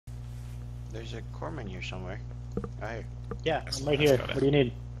There's a corpsman here somewhere. Right. Yeah, I'm right here. What do you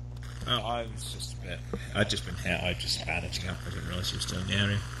need? Oh, I was just a bit. I just bandaging up. I didn't realise you were still in the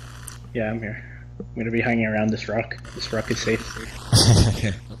area. Yeah, I'm here. I'm gonna be hanging around this rock. This rock is safe.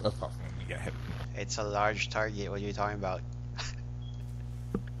 Yeah, apart from when you get hit. It's a large target. What are you talking about?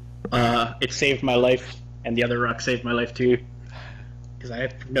 It saved my life, and the other rock saved my life too. Because I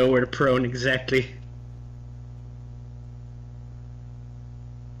have to know where to prone exactly.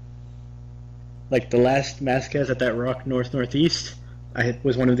 Like the last Mascaz at that rock northeast, I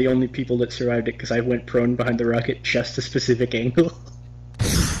was one of the only people that survived it because I went prone behind the rock at just a specific angle.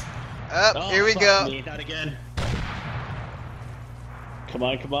 Oh, here we go. Me, not again. Come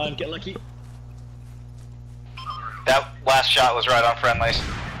on, get lucky. That last shot was right on friendlies.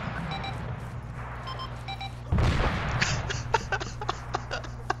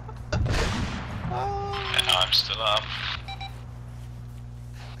 And I'm still up.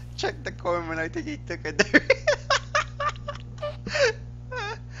 Check the corpsman. I think he took it there.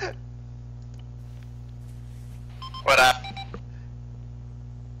 What up?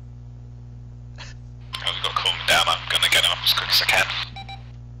 I've got to calm him down. I'm gonna get him up as quick as I can.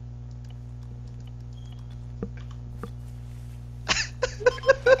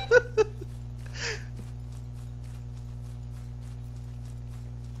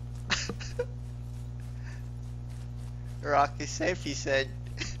 Rock is safe, he said.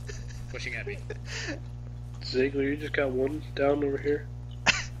 Pushing at me. Ziggler, you just got one down over here?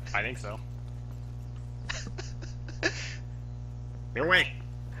 I think so. Your way.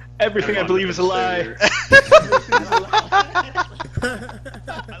 Everything I believe is a lie.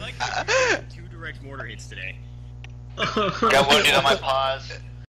 I like 2 direct mortar hits today. Got wounded on my paws.